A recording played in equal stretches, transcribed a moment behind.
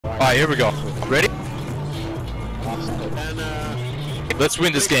Alright, here we go. Ready? Let's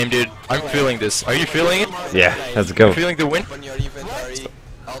win this game, dude. I'm feeling this. Are you feeling it? Yeah, let's go. You feeling the win? When you're even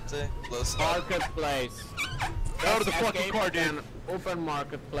Marketplace. Get out of the fucking car, dude. Open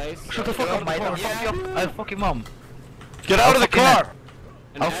marketplace. Shut the fuck up, mate. I'll fuck you up. I'll fuck your mum. Get out of the car!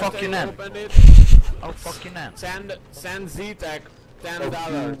 And I'll after fuck you now. open it, I'll fuck you now. send Z-Tech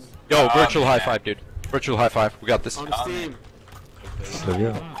 $10 Yo, virtual high five, dude. Virtual high five. We got this. on Steam. There we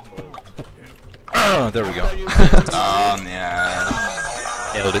go. There we go. After you send me, Daniel.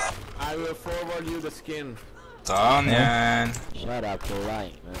 Nailed it. I will forward you the skin. Daniel. Shut up, you're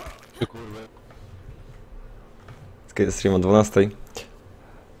lying, man. Skate stream o 12.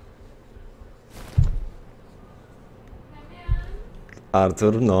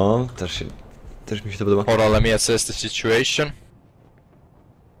 Artur, no, też mi się to podoba. Hold on, let me assess the situation.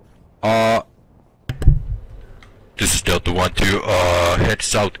 This is Delta 1-2, head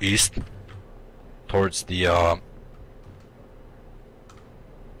southeast towards the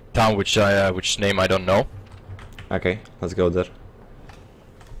town which name I don't know. Okay, let's go there.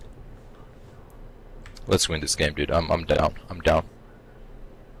 Let's win this game, dude. I'm down. I'm down.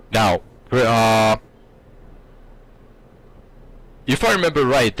 Now, if I remember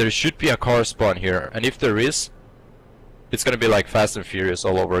right, there should be a car spawn here, and if there is, it's gonna be like Fast and Furious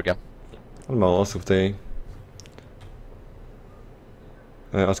all over again. Mało osób tej...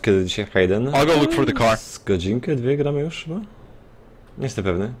 Od kiedy dzisiaj H1? I'll go look for the car. Z godzinkę, dwie gramy już chyba? Nie jestem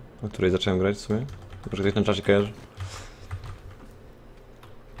pewny, o której zacząłem grać w sumie. Może ktoś na czasie kojarzy.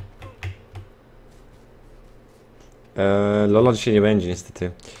 Lola dzisiaj nie będzie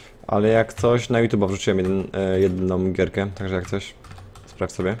niestety. Ale jak coś, na YouTube wrzuciłem jedną gierkę, także jak coś,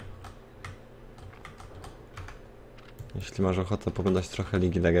 sprawdź sobie. Jeśli masz ochotę poglądać trochę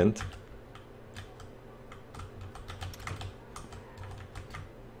Ligi Legend.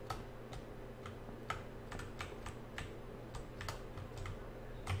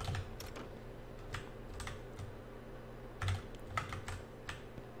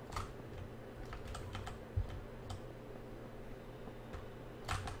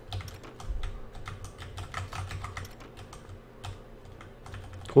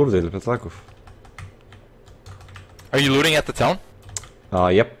 Kurde, ile plecaków. Are you looting at the town?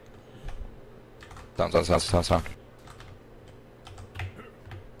 Yep. Town.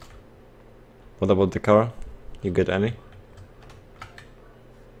 What about the car? You get any?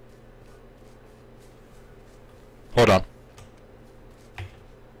 Hold on.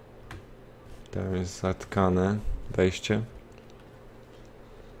 To jest zatkane wejście.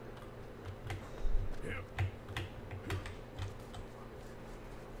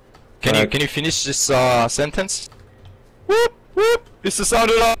 Can you finish this sentence? Whoop whoop! It's the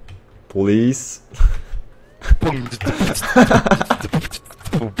sound of Police.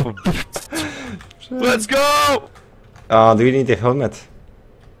 Let's go! Do you need a helmet?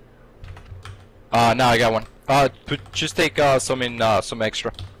 No, I got one. Just take some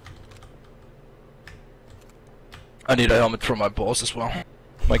extra. I need a helmet for my balls as well.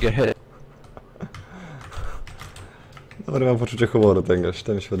 Might get hit. Dobra, mam poczucie humoru tego,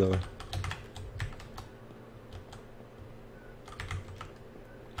 to mi się podoba.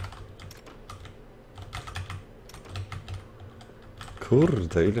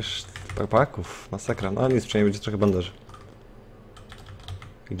 Kurde, ileż paków, masakra. No nic, przynajmniej będzie trochę bandaży.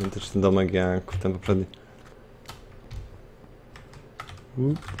 Identyczny domek jak ten poprzedni.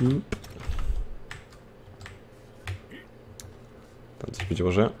 Tam coś być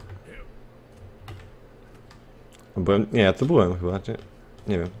może. Byłem... Nie, ja tu byłem chyba, czy...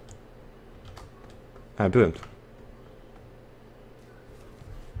 Nie wiem. Byłem tu.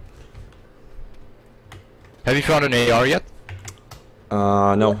 Have you found an AR yet?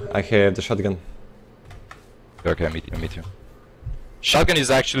 No, I have the shotgun. Okay, me too. Shotgun is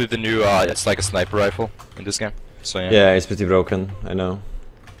actually the new, it's like a sniper rifle in this game. So yeah. Yeah, it's pretty broken, I know.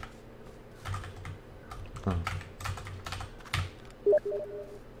 Oh.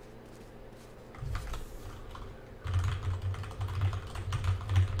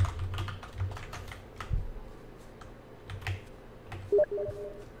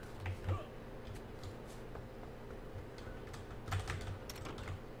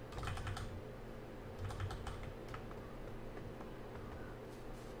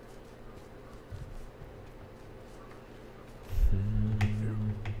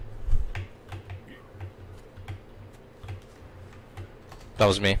 That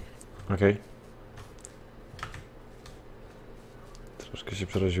was me. Okay. Troszkę się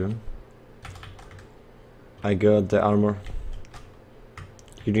przeraziłem. I got the armor.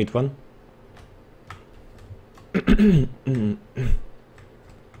 You need one?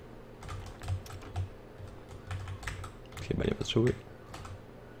 Chyba nie potrzebuję.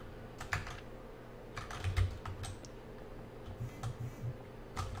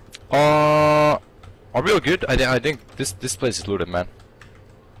 Are we all good? I think this place is looted, man.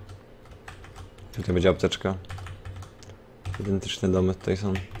 Tutaj będzie apteczka. Identyczne domy tutaj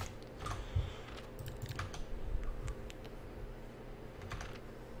są.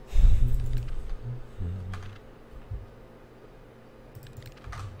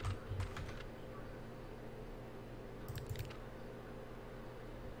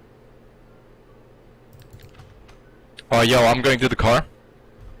 Yo, I'm going to the car.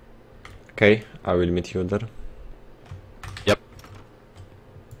 Okay, I will meet you there. Yep.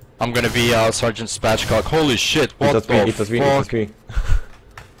 I'm gonna be Sergeant Spatchcock. Holy shit! What It the was me, it was fuck? me.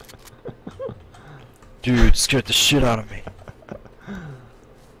 Dude, scared the shit out of me.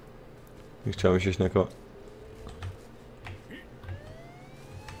 Nie chciałem się na koło.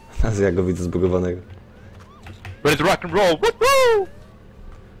 Ja go widzę zbugowanego. Ready to rock and roll! Woo-hoo!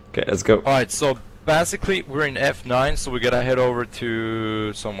 Okay, let's go. Alright, so basically we're in F9, so we gotta head over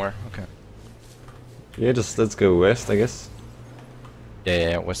to somewhere. Okay. Yeah, just let's go west, I guess.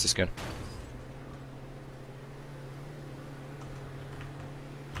 Yeah, west is good.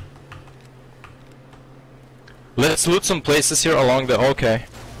 Let's loot some places here along the... Okay.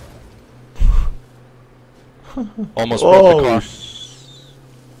 Almost broke the car.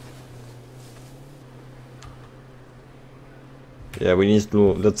 Yeah, we need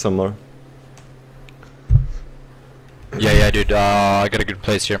to loot some more. Yeah, dude, I got a good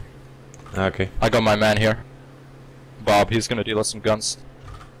place here. Okay. I got my man here. Bob, he's gonna deal us some guns.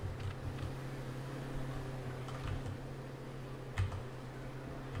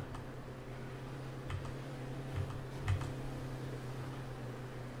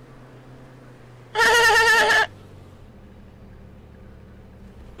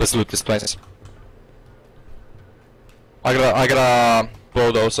 Let's loot this place. I got a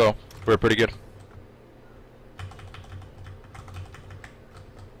bow though, so we're pretty good.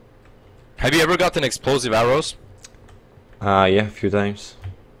 Have you ever gotten explosive arrows? Yeah, a few times.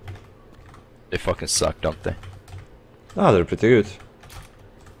 They fucking suck, don't they? Ah, they're pretty good.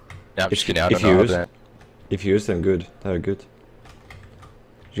 Yeah, I'm just kidding. I if don't know how you use- that. If you use them, good. They're good. Do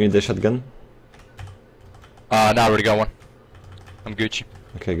you need the shotgun? No, I already got one. I'm Gucci.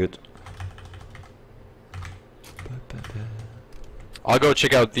 Okay, good. I'll go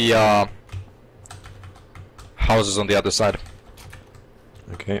check out the houses on the other side.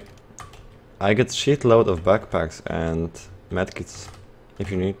 Okay. I get shitload of backpacks and medkits, if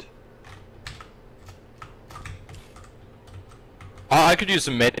you need. I could use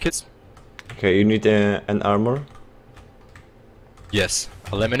some medkits. Okay, you need an armor? Yes.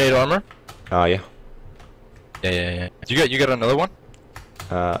 Eliminate armor. Ah, yeah. Yeah. You got another one?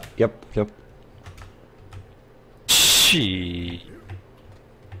 Yep. Gee.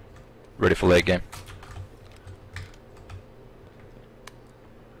 Ready for late game.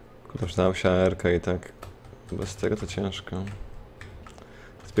 Kurde, przydała się AR i tak. Bez tego to ciężko.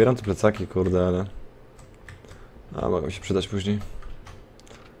 Zbieram te plecaki, kurde, ale... A, mogą się przydać później.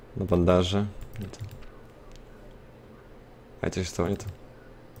 Na bandaże. Nie to. Ej, coś stało nie to.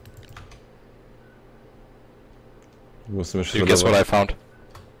 Musimy You guess what I found?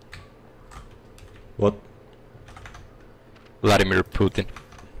 What? Vladimir Putin.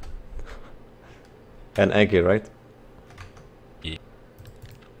 An egg, right? Yeah.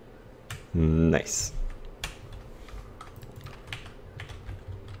 Nice.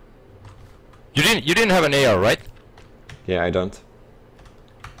 You didn't have an AR, right? Yeah, I don't.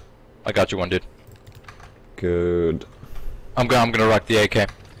 I got you one, dude. Good. I'm gonna rock the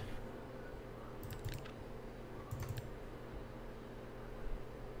AK.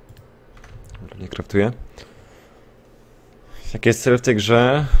 Nie kraftuję. Jaki jest cel w tej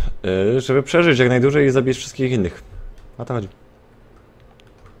grze? Żeby przeżyć jak najdłużej i zabić wszystkich innych. O to chodzi.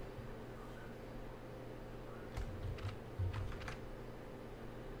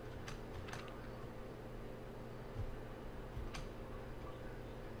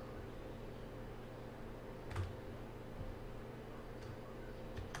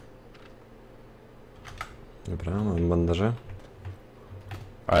 Dobra, mam bandaże.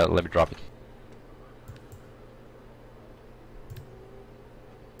 Alright, let me drop it.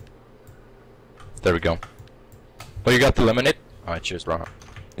 There we go. Oh, you got the lemonade? Alright, cheers, bro.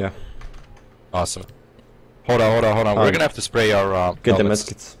 Yeah. Awesome. Hold on. We're gonna have to spray our Get the helmets.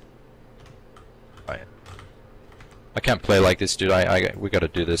 medkits. Alright. I can't play like this, dude. We gotta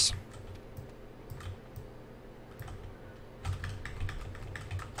do this.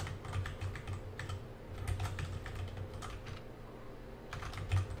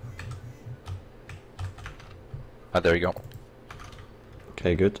 Ah, there you go.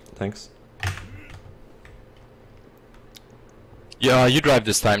 Okay, good, thanks. Yeah, you drive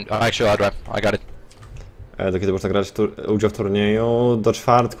this time. Actually, I'll drive. I got it. Do kiedy można grać udział w turnieju? Do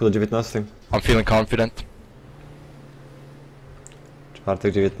czwartku, do 19. I'm feeling confident.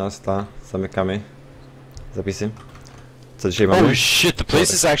 Czwartek, 19. Zamykamy zapisy. Co dzisiaj mamy? Oh shit, the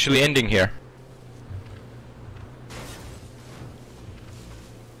place is actually ending here.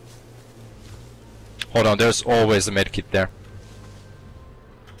 Hold on, there's always a medkit there.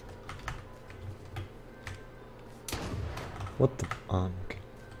 What the... okay.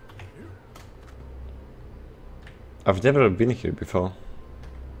 I've never been here before.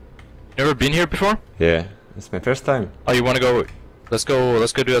 Never been here before? Yeah, it's my first time. Oh, you wanna go? Let's go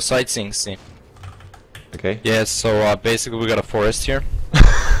do a sightseeing scene. Okay. Yeah, so basically we got a forest here.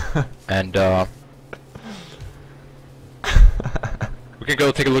 And we can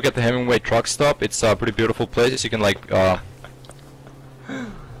go take a look at the Hemingway truck stop. It's a pretty beautiful place. You can like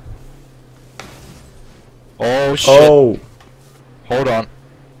oh shit. Oh! Hold on.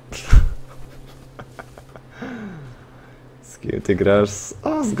 Z kim ty grasz?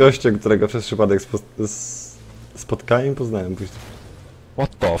 Z gościem, którego przez przypadek spotkałem i poznałem później.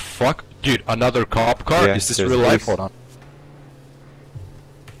 What the fuck? Dude, another cop car? Yeah, Is this there's real life? police. Hold on.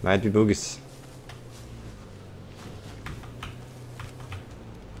 Might be boogies.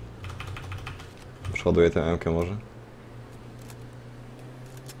 Przoduję tę M-kę może.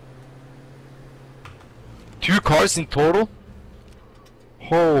 Two cars in total?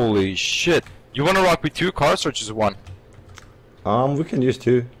 Holy shit. You wanna rock with two cars or just one? We can use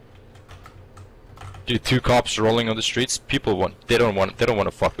two. Dude, two cops rolling on the streets. They don't want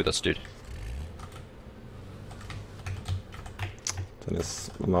to fuck with us, dude. Ten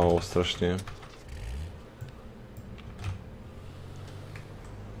jest mało strasznie.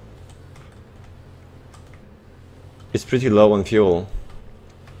 It's pretty low on fuel.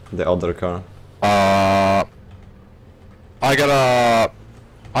 The other car.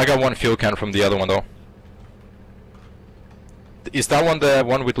 I got one fuel can from the other one though. Is that one the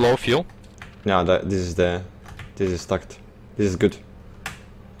one with low fuel? No, this is stacked. This is good.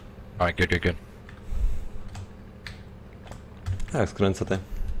 Alright, good. Tak, skręcę te.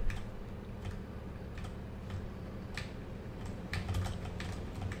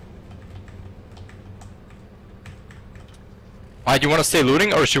 Alright, you wanna stay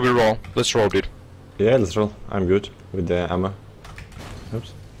looting or should we roll? Let's roll, dude. Yeah, let's roll. I'm good with the ammo.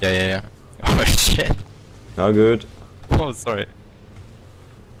 Oops. Yeah. Oh shit. No good. Oh, sorry.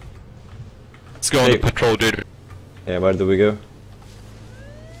 Let's go on the patrol, dude. Yeah, where do we go?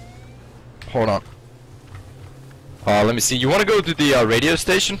 Hold on. Let me see. You wanna go to the radio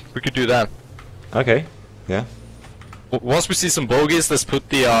station? We could do that. Okay. Yeah. Once we see some bogeys, let's put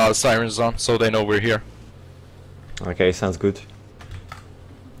the sirens on so they know we're here. Okay, sounds good.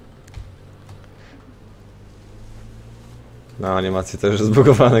 No, animacja też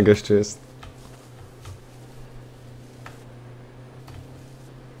zbugowane, gościu jest.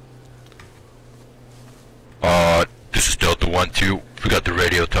 This is Delta 1-2. We got the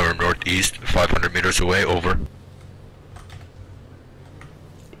radio tower northeast, 500 meters away, over.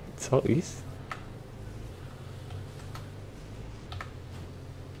 Co jest?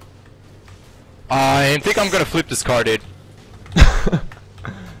 I think I'm gonna flip this car, dude.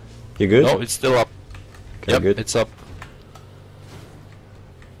 You good? No, it's still up. Okay, Yep, good. it's up.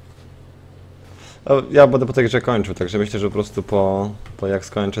 O, ja będę po tej grze kończył, także myślę, że po prostu po jak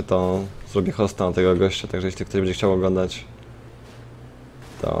skończę, to zrobię hosta na tego gościa, także jeśli ktoś będzie chciał oglądać,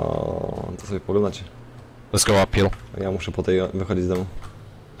 to sobie poglądacie. Let's go uphill. Ja muszę po tej wychodzić z domu.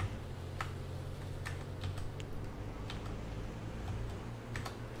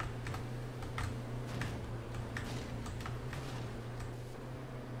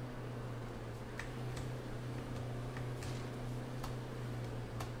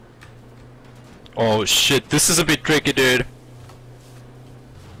 Oh shit, this is a bit tricky, dude.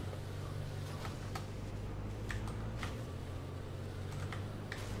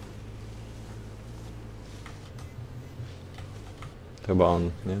 Chyba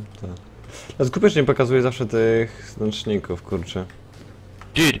on, nie? Tak. Ale zgubię, że nie pokazuje zawsze tych znaczników, kurczę.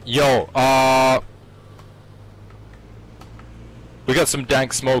 Dude, yo, we got some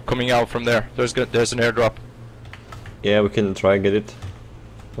dank smoke coming out from there. There's an airdrop. Yeah, we can try get it.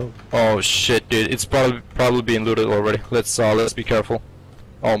 Oh shit, dude, it's probably being looted already. Let's be careful.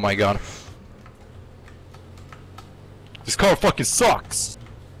 Oh my god. This car fucking sucks.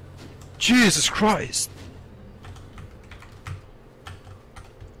 Jesus Christ.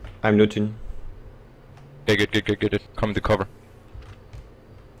 I'm looting. Okay, good. Come to cover.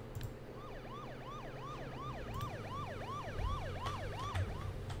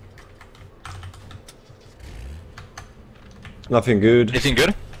 Nothing good. Anything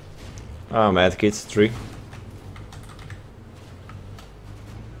good? Ah, medkits, 3.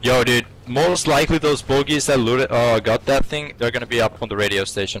 Yo, dude, most likely those bogeys that looted, got that thing, they're gonna be up on the radio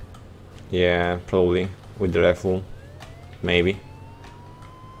station. Yeah, probably. With the rifle. Maybe.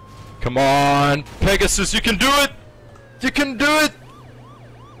 Come on, Pegasus, you can do it! You can do it!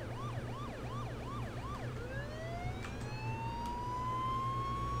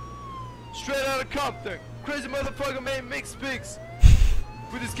 Straight out of Compton, crazy motherfucker made mixed pigs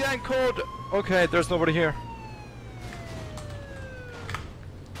with his gang called. Okay, there's nobody here.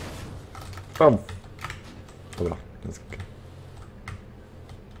 Oh. Dobra, let's go.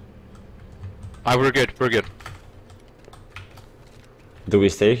 Ah, we're good, we're good. Do we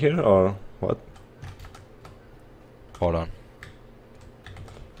stay here or what? Hold on.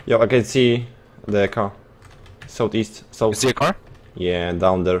 Yo, I can see the car. Southeast, You south. see a car? Yeah,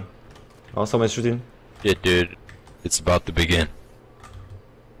 down there. Oh, someone's shooting. Yeah, dude. It's about to begin.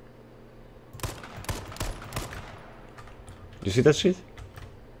 You see that shit?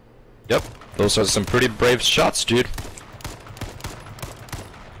 Yep. Those are some pretty brave shots, dude.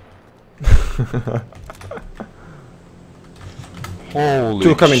 Holy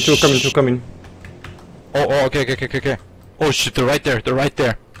Two coming. Oh, okay. Oh shit, they're right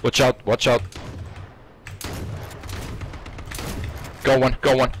there. Watch out. Go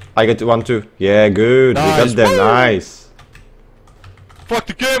one. I get 1, 2. Yeah, good. We Nice. got them. Woo! Nice. Fuck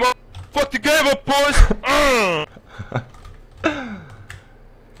the game up, boys!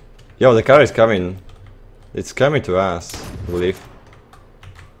 Yo, the car is coming. It's coming to us, I believe.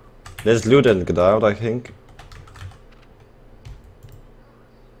 Let's loot and get out, I think.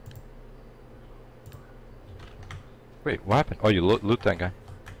 Wait, what happened? Oh, you loot that guy.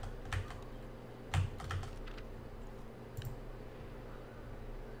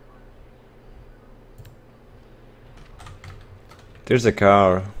 There's a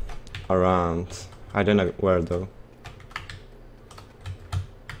car around. I don't know where though.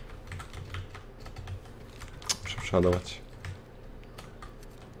 Muszę przeładować.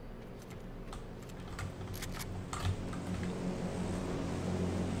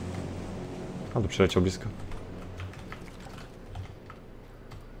 Ale przeleciał blisko.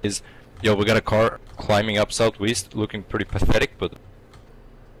 Yo, we got a car climbing up southwest, looking pretty pathetic, but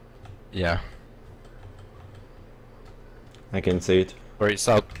yeah. I can see it. Or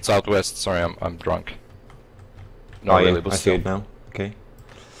southwest. Sorry, I'm drunk. No, Oh really, yeah, but I see still. it now. Okay.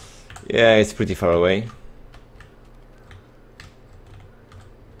 Yeah, it's pretty far away.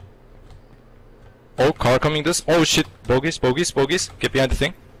 Oh, car coming this. Oh shit, bogeys. Get behind the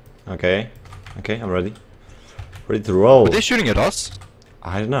thing. Okay. Okay, I'm ready. Ready to roll. Are they shooting at us?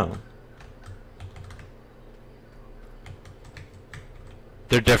 I don't know.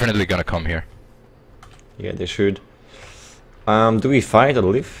 They're definitely gonna come here. Yeah, they should. Do we fight or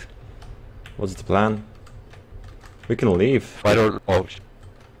leave? What's the plan? We can leave. Fight or oh.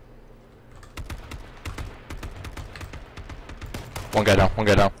 One guy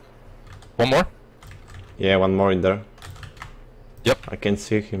down. One more. Yeah, one more in there. Yep. I can't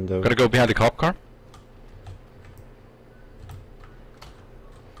see him though. Gotta go behind the cop car.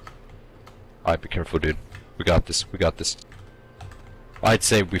 Alright, be careful, dude. We got this. I'd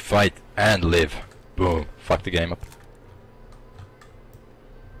say we fight and live. Boom. Fuck the game up.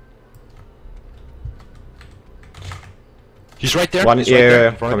 He's right there. One, He's right there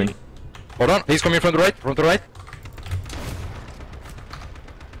in yeah, front of me. coming. Hold on. He's coming from the right.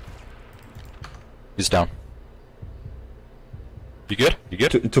 He's down. You good?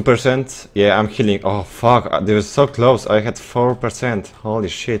 2%. Yeah, I'm healing. Oh fuck, they were so close. I had 4%. Holy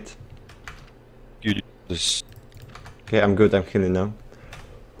shit. You this. Okay, I'm good. I'm healing now.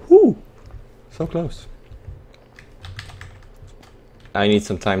 Whoo! So close. I need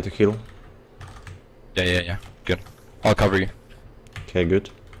some time to heal. Yeah. Good. I'll cover you. Okay, good.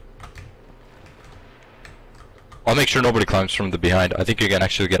 I'll make sure nobody climbs from the behind. I think you can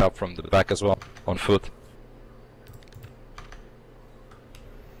actually get up from the back as well, on foot.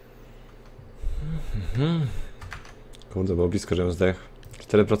 Kurde, było blisko, żebym zdechł.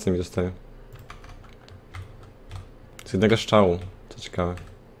 4% mi zostaje. Z jednego strzału. Co ciekawe.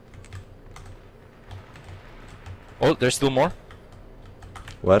 Oh, there's still more?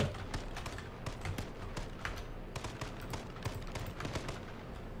 Where?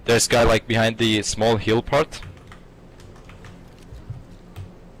 There's guy like behind the small hill part.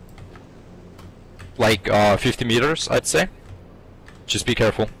 Like 50 meters, I'd say. Just be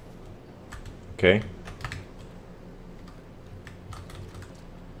careful. Okej.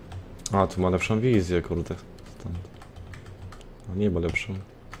 A, tu ma lepszą wizję, kurde. Stąd. No nie ma lepszą.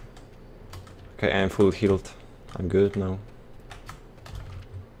 Okay, I'm full healed. I'm good now.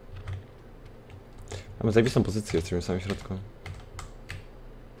 Mamy zajebistą pozycję, jesteśmy w samym środku.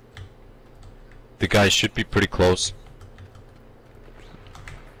 The guy should be pretty close.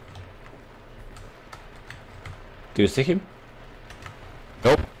 Do you see him?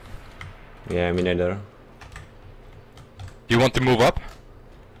 Nope. Yeah, me neither. You want to move up?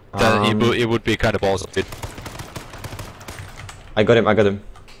 Then it would be kind of awesome. I got him.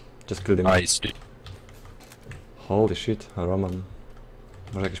 Just killed him. Nice, dude. Holy shit, a Roman.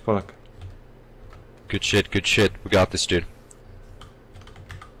 Może jakiś Polak. Good shit. We got this, dude.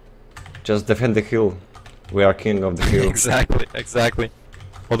 Just defend the hill. We are king of the hill. Exactly.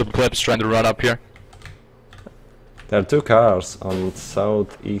 All the plebs trying to run up here. There are 2 cars on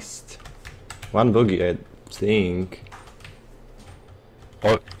southeast. 1 boogie, I think.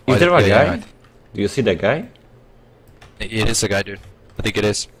 Oh, Is there a yeah, guy? Do you see that guy? It is a guy, dude. I think it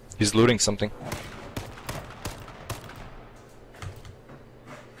is. He's looting something.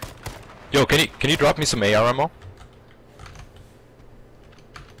 Yo, can you drop me some AR ammo?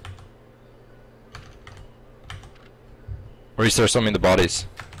 Or is there some in the bodies?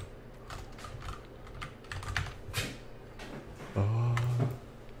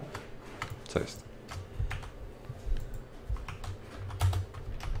 Co jest?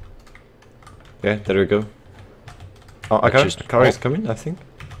 Yeah, there we go. Oh, a car, Just- is coming, I think.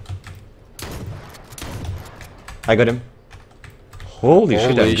 I got him. Holy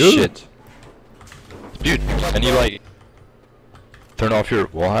shit, I'm Holy good. shit. Dude, can you like turn off your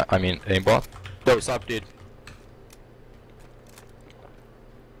aimbot? Yo, what's up, dude?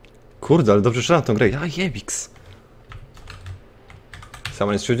 Kurde, ale dobrze strzelam w tą grę. Ja jebiks.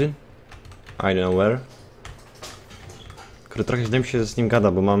 Someone is shooting? I don't know where. Kurde, trochę źle mi się z nim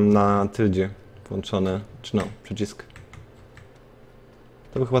gada, bo mam na tyldzie włączone, czy no, przycisk.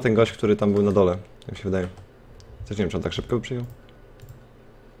 To był chyba ten gość, który tam był na dole, jak mi się wydaje. Też nie wiem, czy on tak szybko przyjął.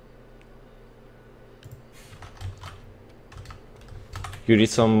 You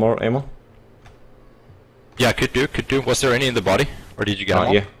need some more ammo? Yeah, could do. Was there any in the body? Or did you get them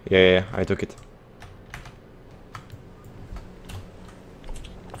all? Yeah, I took it.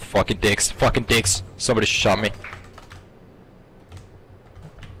 Fucking dicks. Somebody shot me.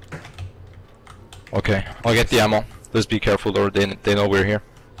 Okay, I'll get the ammo. Let's be careful or they know we're here.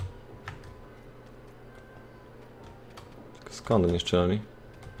 Skąd oni strzelali?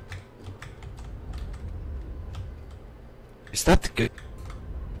 Is that the guy?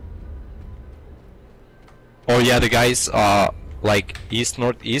 Oh yeah, the guy's like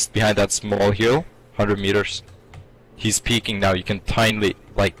northeast behind that small hill, 100 meters. He's peeking now. You can tiny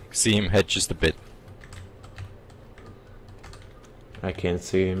like see him head just a bit. I can't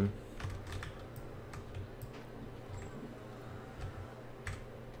see him.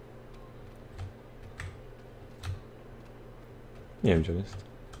 Nie wiem, gdzie on jest.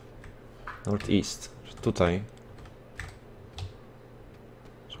 Northeast. Tutaj.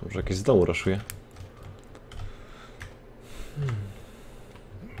 Może jakieś z dołu raszuje.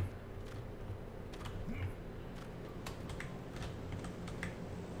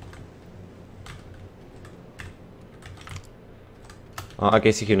 O, I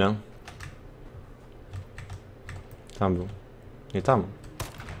can see him now. Tam był. Nie tam.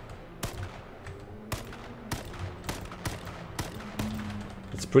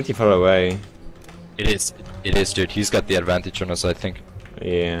 It's pretty far away. It is, dude. He's got the advantage on us, I think.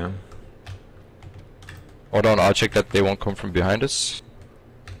 Yeah. Hold on, I'll check that they won't come from behind us.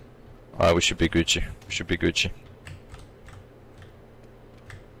 We should be Gucci.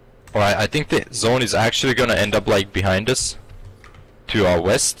 Alright, I think the zone is actually gonna end up like behind us. To our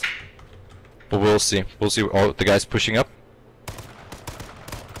west. But we'll see. We'll see. Oh, the guy's pushing up.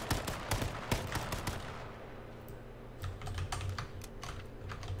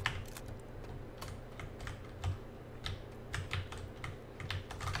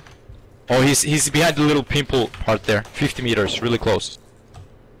 Oh, he's behind the little pimple part there. 50 meters, really close.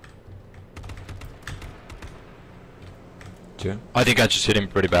 Gdzie? I think I just hit him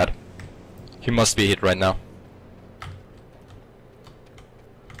pretty bad. He must be hit right now.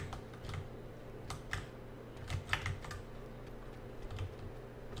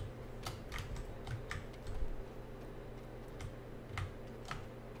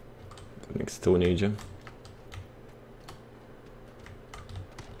 Nikt z tyłu nie idzie.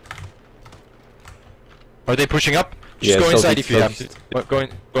 Are they pushing up? Just Yeah, go inside southeast, if you have to.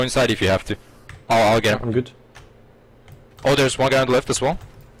 Go inside if you have to. I'll get him. I'm good. Oh, there's one guy on the left as well.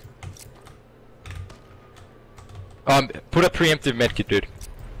 Put a preemptive medkit, dude.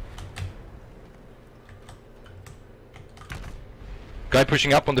 Guy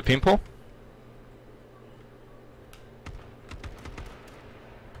pushing up on the pimple.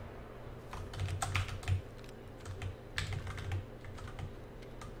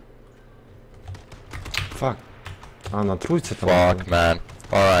 fuck. A, na trójce tam. Fuck, man.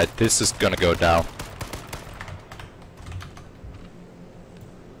 Alright, this is gonna go down.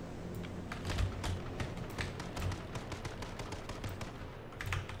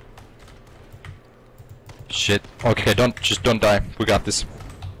 Shit. Okay, just don't die. We got this.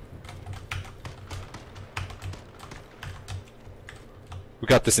 We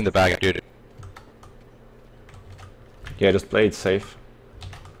got this in the bag, dude. Yeah, just play it safe.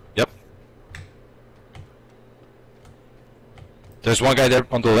 Yep. There's one guy there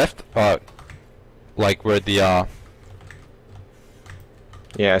on the left, like where the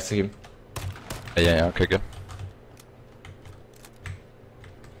Yeah, I see him. yeah, okay, good.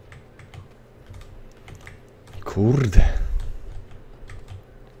 Kurde.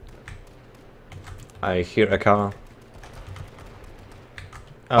 I hear a car.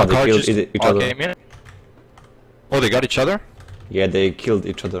 Oh, they car killed just each other. came in. Oh, they got each other? Yeah, they killed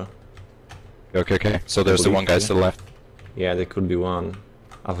each other. Okay, okay. So there's the believe one guy so. still left. Yeah, there could be one.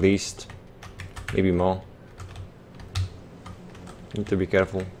 At least. Maybe more. Need to be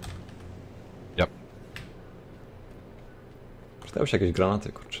careful. Yep. Przydały się jakieś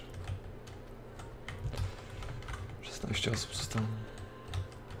granaty, kurczę. 16 osób zostało.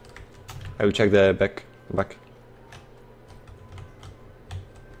 I will check the back.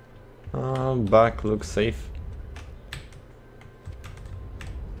 Back looks safe.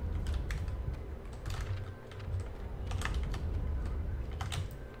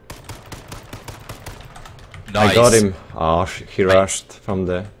 Nice. I got him. Oh, he rushed from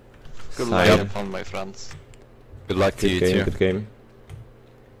the Good side. luck on my friends. Good luck to Good you game, too. good game.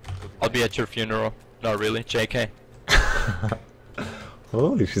 I'll be at your funeral. Not really, JK.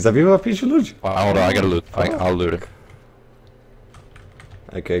 Holy, she zabiła 5 ludzi. Hold on, I gotta loot. I'll loot it.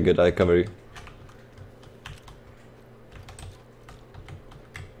 Okay, good, I cover you.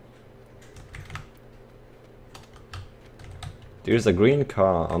 There's a green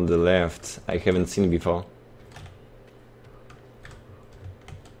car on the left I haven't seen before.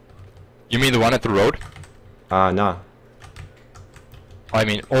 You mean the one at the road? Nah. I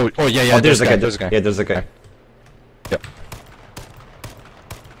mean, oh yeah, Oh, there's a guy. there's a guy. Yeah, there's a guy. Okay. Yep.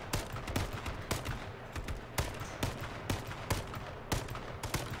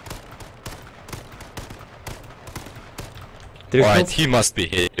 There's Alright, no- he must be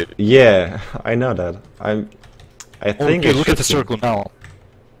hit. Dude. Yeah, I know that. I think. Okay, I look at the should be. circle now.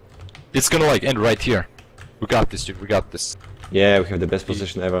 It's gonna like end right here. We got this, dude. We got this. Yeah, we have the best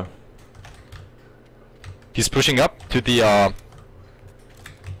position ever. He's pushing up to the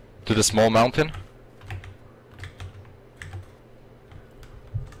small mountain.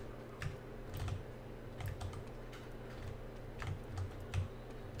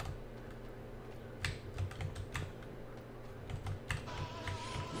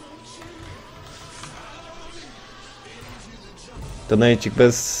 Donajcik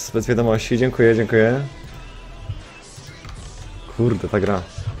bez wiadomości, dziękuję. Kurde, ta gra.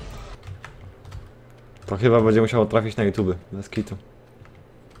 To chyba będzie musiało trafić na YouTube, bez kitu.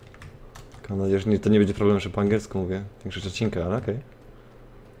 Mam nadzieję, że to nie będzie problem, że po angielsku mówię większość odcinka, ale okej.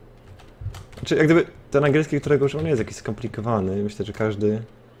 Znaczy, jak gdyby ten angielski, którego używam, nie jest jakiś skomplikowany. Myślę, że każdy,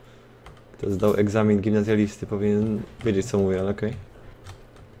 kto zdał egzamin gimnazjalisty, powinien wiedzieć, co mówię, ale okej.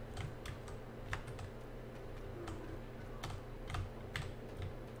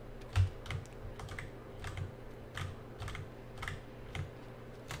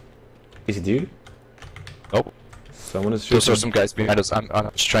 Is it you? Nope. Someone is Those are shooting. some guys behind us. I'm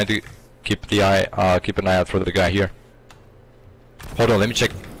just trying to keep an eye out for the guy here. Hold on, let me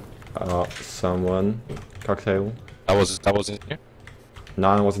check. Someone. Cocktail. That wasn't here.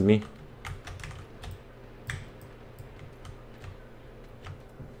 No, it wasn't me.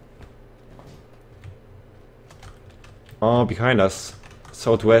 Oh, behind us.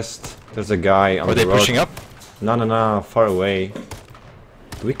 Southwest. There's a guy on Are the they road. pushing up? No, far away.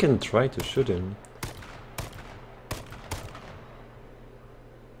 We can try to shoot him.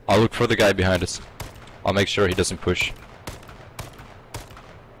 I'll look for the guy behind us. I'll make sure he doesn't push.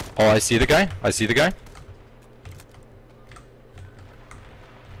 Oh, I see the guy.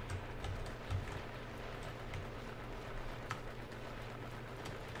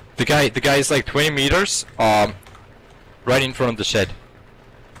 The guy is like 20 meters, right in front of the shed.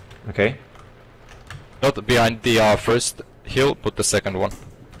 Okay, Not behind the first hill, but the second one.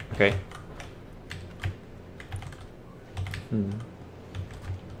 okay.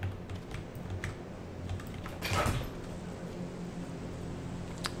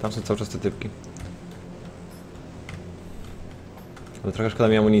 Tam są cały czas te typki. Ale trochę szkoda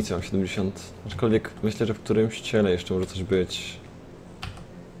mi amunicji, mam 70. Aczkolwiek myślę, że w którymś ciele jeszcze może coś być.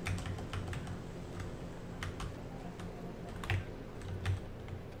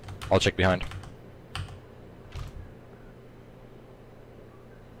 I'll check behind.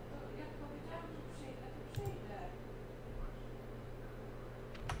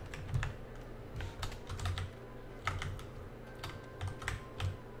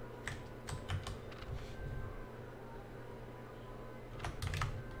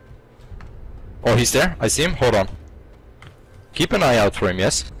 Oh, he's there? I see him? Hold on. Keep an eye out for him,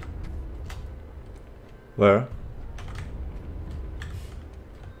 yes? Where?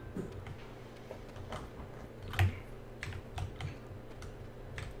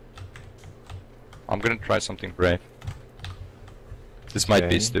 I'm gonna try something brave. This might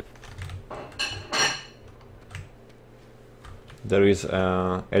be Okay. stupid. There is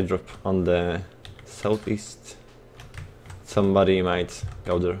a airdrop on the southeast. Somebody might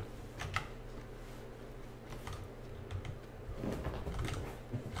go there.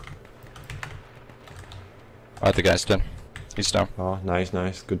 Alright, the guy's done. He's down. Oh, nice,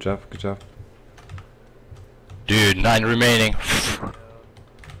 nice. Good job, good job. Dude, 9 remaining.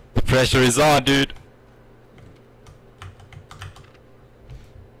 The pressure is on, dude.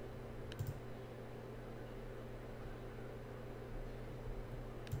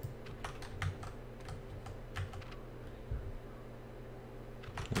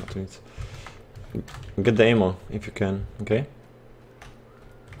 Get the ammo if you can, okay?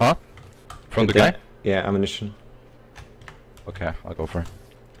 Huh? From the Get guy? Yeah, ammunition. Okay, I'll go for it.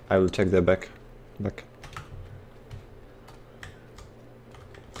 I will check the back.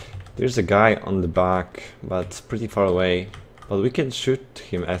 There's a guy on the back, but pretty far away. But we can shoot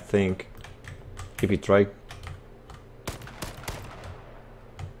him, I think, if we try.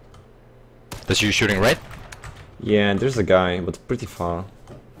 That's you shooting right? Yeah, there's a guy, but pretty far.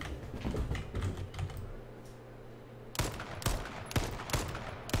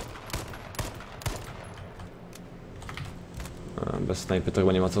 Bez snajpy to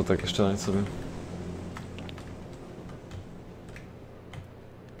chyba nie ma co tak jeszcze dać sobie.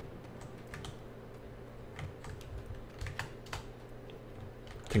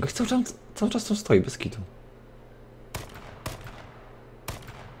 Ten gość cały czas tam stoi, bez kitu.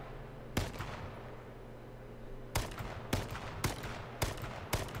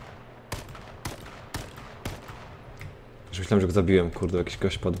 Już myślałem, że go zabiłem, kurde, jakiś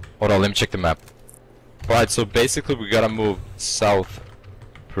gość padł. Hold on, let me check the map. Alright, so basically we gotta move south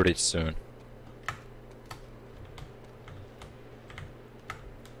pretty soon.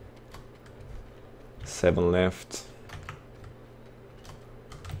 Seven left.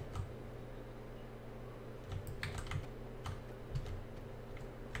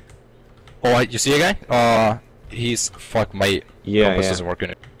 Oh, you see a guy? He's... Fuck, my Yeah, compass yeah. isn't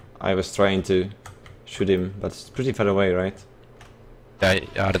working. I was trying to shoot him, but it's pretty far away, right? I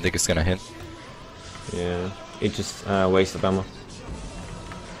don't think it's gonna hit. Yeah, it just waste of ammo.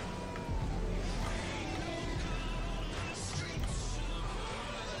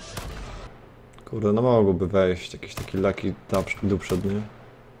 Kurde, no mogłoby wejść jakiś taki lucky dupshot, nie?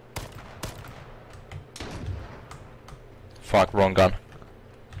 Fuck, wrong gun.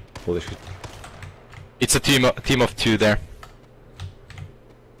 Holy shit. It's a team of 2 there.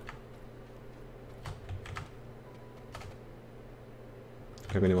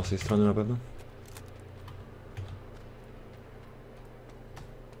 Tego nie ma z tej strony na pewno?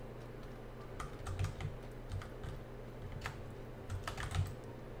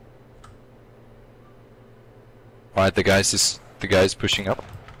 Alright, the guy's pushing up.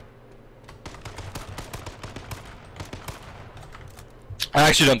 I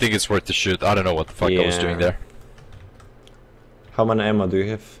actually don't think it's worth to shoot. I don't know what the fuck I was doing Yeah. there. How many ammo do you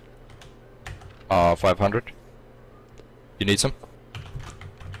have? 500. You need some?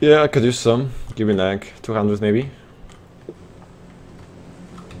 Yeah, I could use some. Give me like 200 maybe.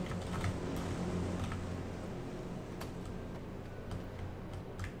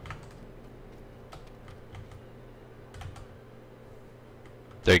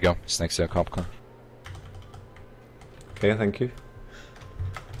 There you go. It's next to a cop car. Okay, thank you.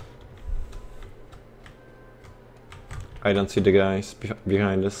 I don't see the guys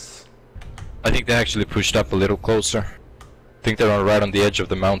behind us. I think they actually pushed up a little closer. I think they're right on the edge of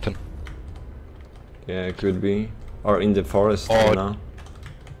the mountain. Yeah, it could be. Or in the forest Oh. now.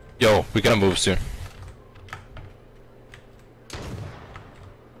 Yo, we gotta move soon.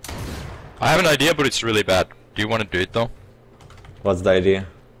 I have an idea, but it's really bad. Do you want to do it though? What's the idea?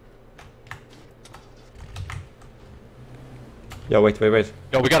 Yeah, wait.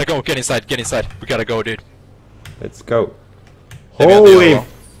 Yo, we gotta go. Get inside. Get inside. We gotta go, dude. Let's go. Let me out the Holy! other wall.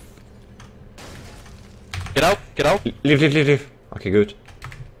 Get out. Get out. Leave. Okay, good.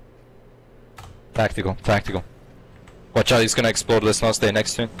 Tactical. Watch out. He's gonna explode. Let's not stay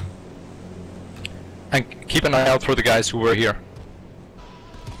next to him. And keep an eye out for the guys who were here.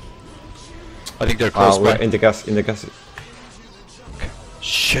 I think they're close we're by. in the gas,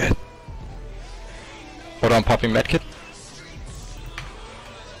 Shit. Hold on, popping medkit.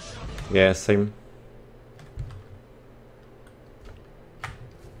 Yeah, same.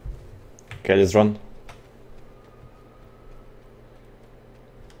 Okay, let's run.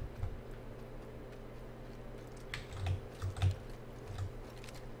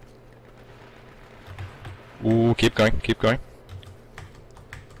 Ooh, keep going, keep going.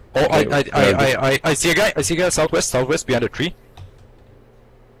 Oh, Okay, I see a guy southwest behind a tree.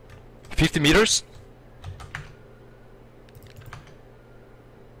 50 meters.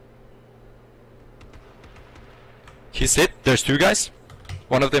 He's hit. There's two guys.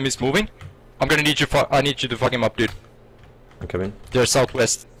 One of them is moving. I'm gonna need you. I need you to fuck him up, dude. I'm coming. They're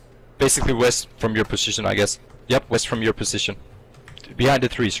southwest, basically west from your position, I guess. Yep, west from your position. Behind the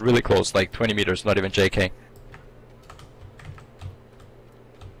trees, really close, like 20 meters, not even JK.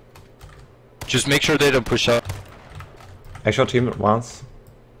 Just make sure they don't push up. I shot him once.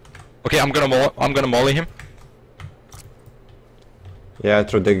 Okay, I'm gonna molly him. Yeah, I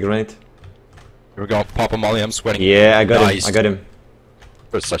threw the grenade. Here we go, pop a molly. I'm sweating. Yeah, I got Nice. him. I got him.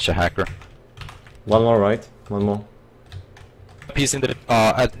 You're such a hacker. One more, right? One more. He's in the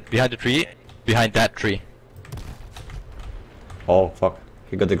behind the tree, behind that tree. Oh fuck.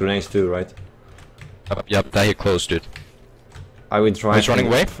 He got the grenades too, right? Yep, that hit close, dude. I will try. He's running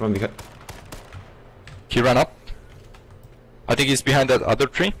away? from behind. He ran up. I think he's behind that other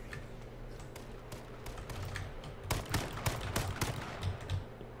tree.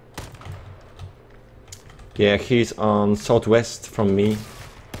 Yeah, he's on southwest from me.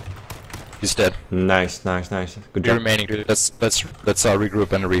 He's dead. Nice, nice, nice. Good You're job. remaining, dude. Let's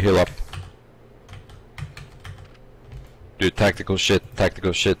regroup and re-heal up. Dude, tactical shit,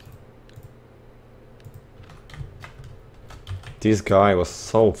 tactical shit. This guy was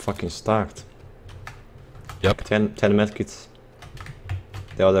so fucking stacked. Yep. 10 medkits.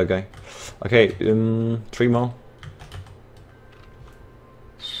 The other guy. Okay, 3 more.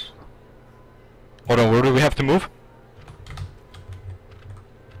 Hold on, where do we have to move?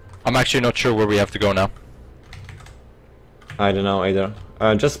 I'm actually not sure where we have to go now. I don't know either.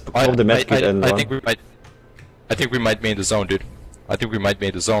 Just hold the medkit and I run. think we might be in the zone, dude. I think we might be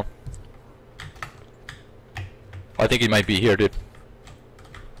in the zone. I think he might be here, dude.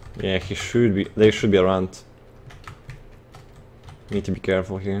 Yeah, he should be. They should be around. Need to be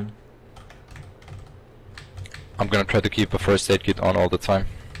careful here. I'm gonna try to keep a first aid kit on all the time.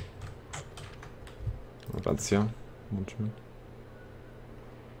 Racja. Włączmy.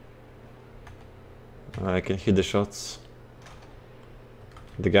 I can hit the shots.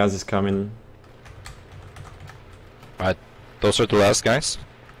 The gas is coming. Alright, those are the last guys.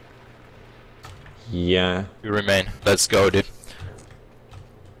 Yeah. You remain. Let's go, dude.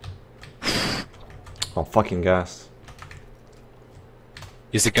 Oh, fucking gas.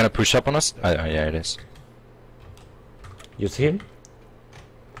 Is it gonna push up on us? Yeah, it is. You see him?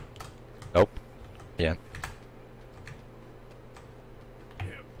 Nope. Yeah.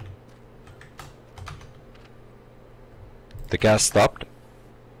 The gas stopped.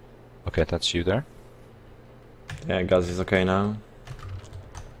 Okay, that's you there. Yeah, gas is okay now.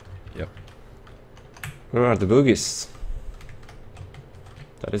 Yep. Where are the boogies?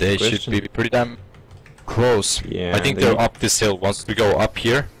 That is They the question. should be pretty damn close. Yeah, I think they- they're up this hill. Once we go up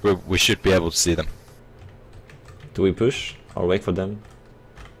here, we should be able to see them. Do we push or wait for them?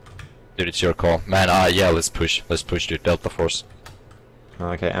 Dude, it's your call. Man, yeah, let's push. Let's push, dude. Delta Force.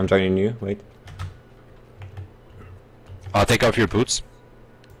 Okay, I'm joining you. Wait. Take off your boots.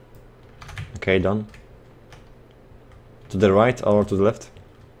 Okay, done. To the right or to the left?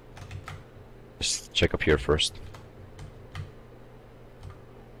 Just check up here first.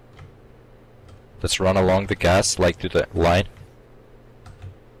 Let's run along the gas, like to the line.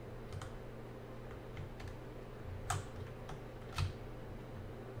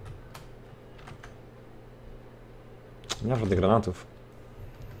 Nie ma żadnych granatów.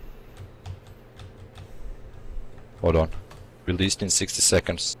 Hold on. Released in 60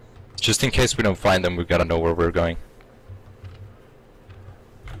 seconds. Just in case we don't find them, we gotta know where we're going.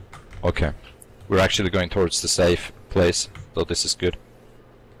 Okay. We're actually going towards the safe place, so this is good.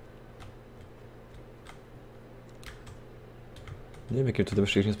 Nie wiem, jakim cudem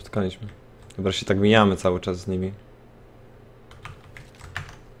jeszcze ich nie spotkaliśmy. Chyba, że się tak mijamy cały czas z nimi.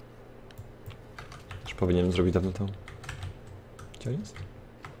 Już powinienem zrobić dawno to. Gdzie on jest?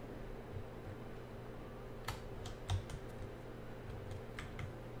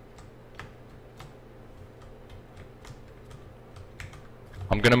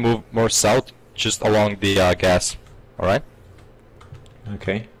 I'm gonna move more south, just along the gas. Alright?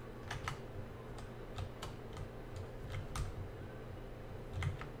 Okay.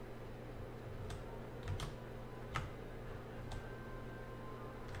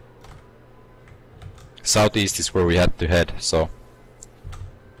 Southeast is where we had to head, so.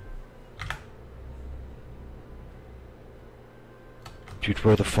 Dude,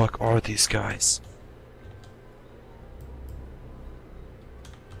 where the fuck are these guys?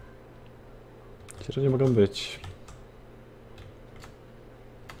 Gdzie to nie mogą być?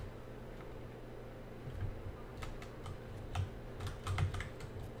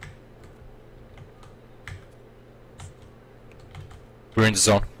 We're in the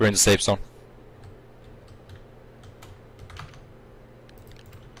zone. We're in the safe zone.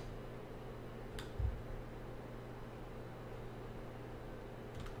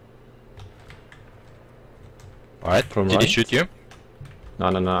 Alright, From did he right? shoot you? No,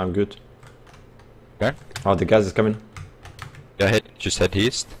 I'm good. Okay. Oh, the gas is coming. Go ahead, just head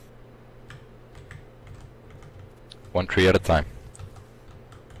east. 1 tree at a time.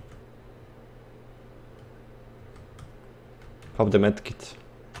 Pop the medkit.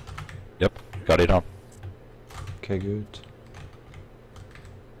 Yep, got it on. Okay, good.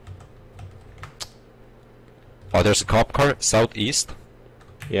 Oh, there's a cop car southeast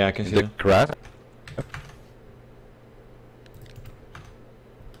Yeah, I can in see the that. grass.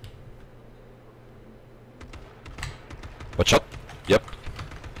 Watch out. Yep.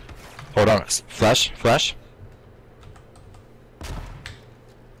 Hold on. Flash, flash.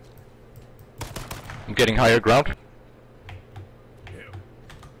 I'm getting higher ground.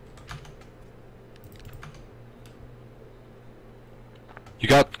 You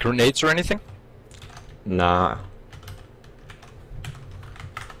got grenades or anything? Nah.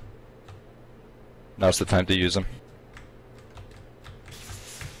 Now's the time to use them.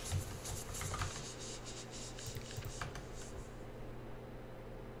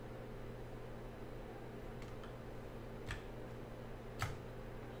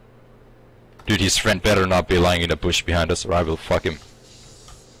 Dude, his friend better not be lying in a bush behind us or I will fuck him.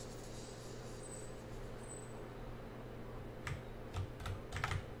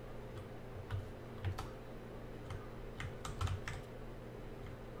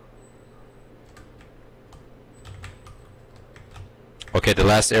 Okay, the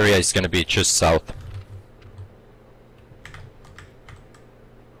last area is gonna be just south.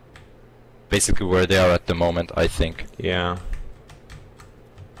 Basically where they are at the moment, I think. Yeah.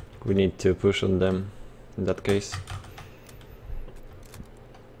 We need to push on them in that case.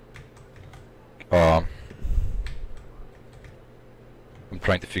 I'm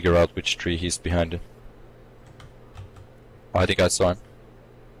trying to figure out which tree he's behind. I think I saw him.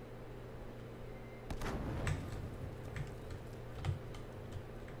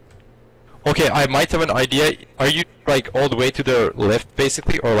 Okay, I might have an idea. Are you like all the way to the left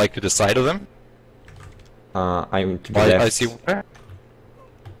basically, or like to the side of them? I'm to the I left. see where.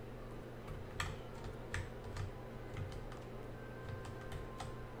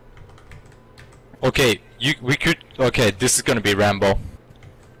 Okay, we could. Okay, this is gonna be Rambo.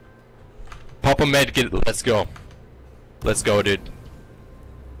 Pop a medkit. Let's go. Let's go, dude.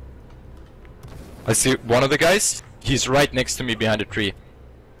 I see one of the guys. He's right next to me behind a tree.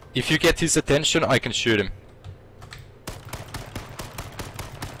 If you get his attention, I can shoot him.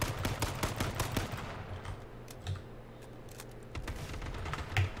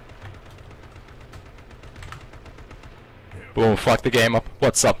 Boom, fuck the game up.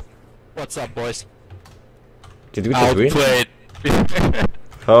 What's up? What's up, boys? Did we just win? Outplayed.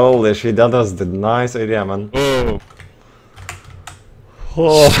 Holy shit, that was the nice idea, man. Oh.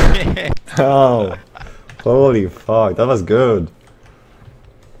 Oh, oh. Holy fuck, that was good.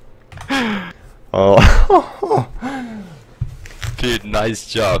 Oh. Dude, nice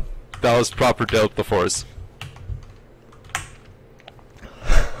job. That was proper Delta Force.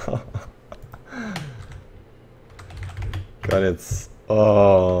 God, it's...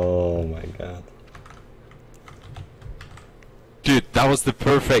 Oh my god. Dude, that was the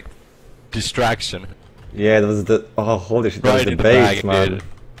perfect distraction. Yeah, that was the... Oh, holy shit, that was Right the in the bait, bag, man.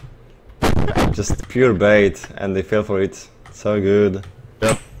 dude. Just pure bait, and they fell for it. So good.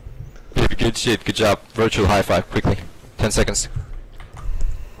 Yep. Dude, good shit, good job. Virtual high five, quickly. 10 seconds.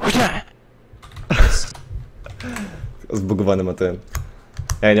 Zbugowany ma ten.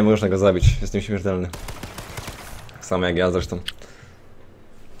 Ej, nie można go zabić, jest nieśmiertelny. Sam jak ja zresztą.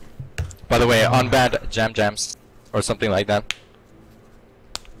 By the way, unbanned jams or something like that.